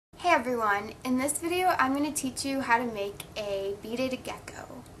Hey everyone, in this video I'm going to teach you how to make a beaded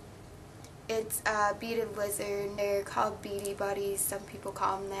gecko. It's a beaded lizard. They're called beadie buddies, some people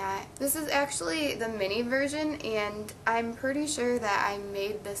call them that. This is actually the mini version and I'm pretty sure that I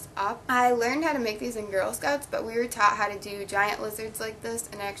made this up. I learned how to make these in Girl Scouts, but we were taught how to do giant lizards like this,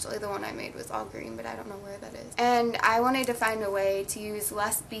 and actually the one I made was all green, but I don't know where that is. And I wanted to find a way to use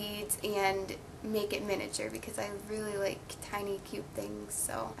less beads and make it miniature because I really like tiny cute things,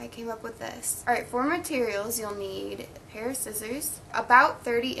 so I came up with this. Alright, for materials you'll need a pair of scissors, about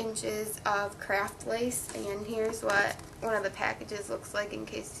 30 inches of craft lace, and here's what one of the packages looks like in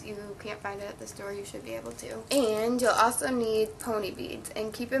case you can't find it at the store. You should be able to. And you'll also need pony beads,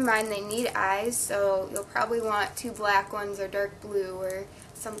 and keep in mind they need eyes, so you'll probably want 2 black ones or dark blue or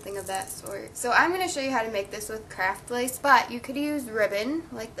something of that sort. So I'm going to show you how to make this with craft lace, but you could use ribbon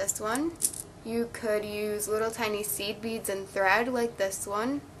like this one. You could use little tiny seed beads and thread like this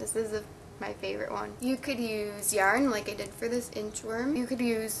one. This is my favorite one. You could use yarn like I did for this inchworm. You could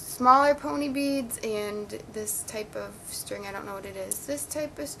use smaller pony beads and this type of string. I don't know what it is. This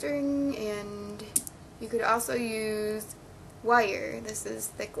type of string, and you could also use wire. This is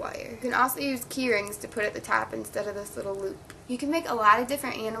thick wire. You can also use key rings to put at the top instead of this little loop. You can make a lot of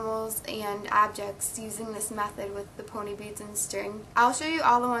different animals and objects using this method with the pony beads and string. I'll show you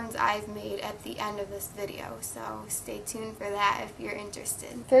all the ones I've made at the end of this video, so stay tuned for that if you're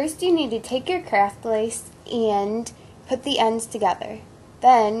interested. First you need to take your craft lace and put the ends together.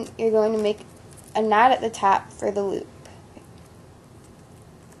 Then you're going to make a knot at the top for the loop.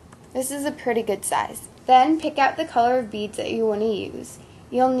 This is a pretty good size. Then pick out the color of beads that you want to use.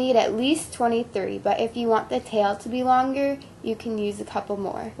 You'll need at least 23, but if you want the tail to be longer, you can use a couple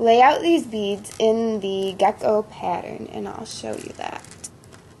more. Lay out these beads in the gecko pattern, and I'll show you that.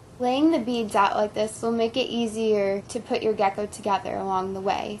 Laying the beads out like this will make it easier to put your gecko together along the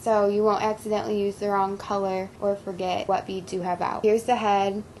way, so you won't accidentally use the wrong color or forget what beads you have out. Here's the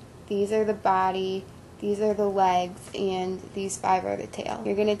head, these are the body, these are the legs, and these 5 are the tail.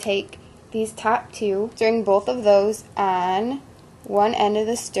 You're going to take these top 2, string both of those on one end of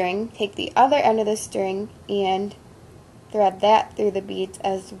the string, take the other end of the string and thread that through the beads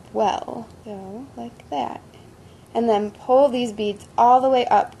as well. So, like that. And then pull these beads all the way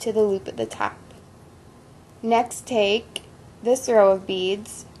up to the loop at the top. Next, take this row of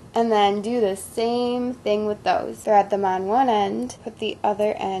beads and then do the same thing with those. Thread them on one end, put the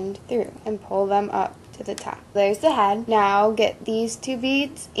other end through, and pull them up to the top. There's the head. Now get these 2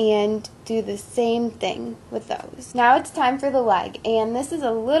 beads and do the same thing with those. Now it's time for the leg, and this is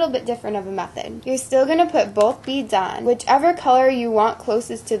a little bit different of a method. You're still going to put both beads on. Whichever color you want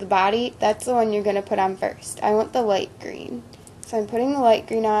closest to the body, that's the one you're going to put on first. I want the light green. So I'm putting the light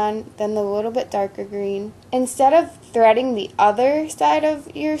green on, then the little bit darker green. Instead of threading the other side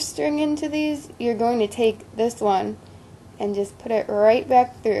of your string into these, you're going to take this one and just put it right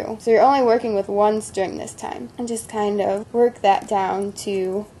back through. So you're only working with one string this time. And just kind of work that down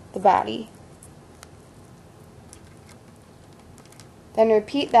to the body. Then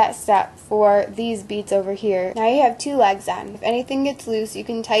repeat that step for these beads over here. Now you have 2 legs on. If anything gets loose, you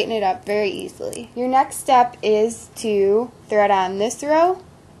can tighten it up very easily. Your next step is to thread on this row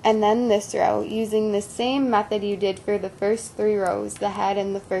and then this row using the same method you did for the first 3 rows, the head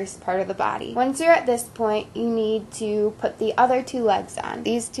and the first part of the body. Once you're at this point, you need to put the other 2 legs on,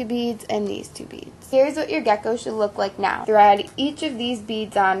 these 2 beads and these 2 beads. Here's what your gecko should look like now. Thread each of these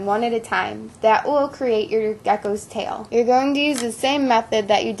beads on one at a time. That will create your gecko's tail. You're going to use the same method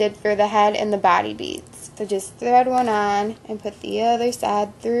that you did for the head and the body beads. So just thread one on and put the other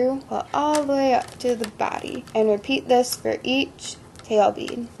side through, pull all the way up to the body, and repeat this for each tail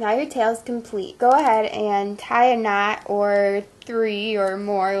bead. Now your tail is complete. Go ahead and tie a knot or 3 or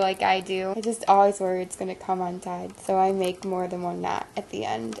more like I do. I just always worry it's going to come untied, so I make more than one knot at the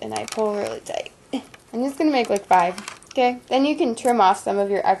end and I pull really tight. I'm just going to make like 5. Okay, then you can trim off some of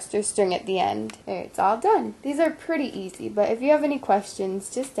your extra string at the end. There, it's all done. These are pretty easy, but if you have any questions,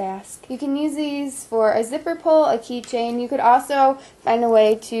 just ask. You can use these for a zipper pull, a keychain. You could also find a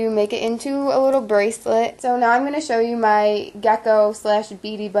way to make it into a little bracelet. So now I'm going to show you my gecko /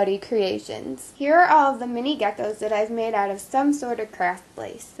 beadie buddy creations. Here are all of the mini geckos that I've made out of some sort of craft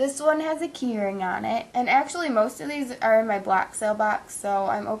lace. This one has a key ring on it, and actually most of these are in my block sale box, so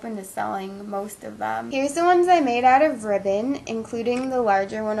I'm open to selling most of them. Here's the ones I made out of ribbon, including the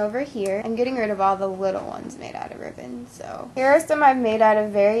larger one over here. I'm getting rid of all the little ones made out of ribbon. So here are some I've made out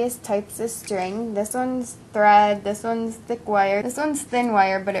of various types of string. This one's thread, this one's thick wire, this one's thin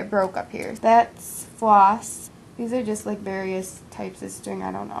wire, but it broke up here. That's floss. These are just like various types of string,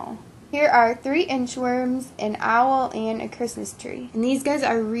 I don't know. Here are 3 inchworms, an owl, and a Christmas tree. And these guys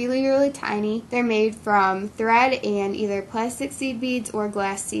are really, really tiny. They're made from thread and either plastic seed beads or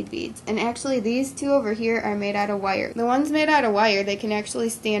glass seed beads. And actually these 2 over here are made out of wire. The ones made out of wire, they can actually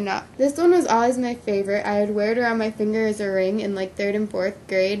stand up. This one was always my favorite. I would wear it around my finger as a ring in like 3rd and 4th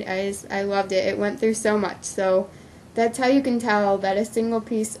grade. I loved it. It went through so much. So that's how you can tell that a single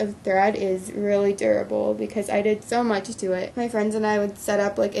piece of thread is really durable, because I did so much to it. My friends and I would set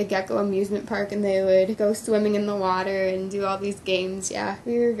up like a gecko amusement park, and they would go swimming in the water and do all these games. Yeah,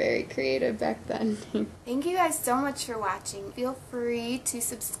 we were very creative back then. Thank you guys so much for watching. Feel free to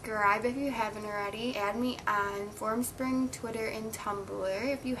subscribe if you haven't already. Add me on Formspring, Twitter, and Tumblr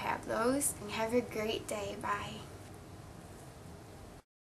if you have those. And have a great day. Bye.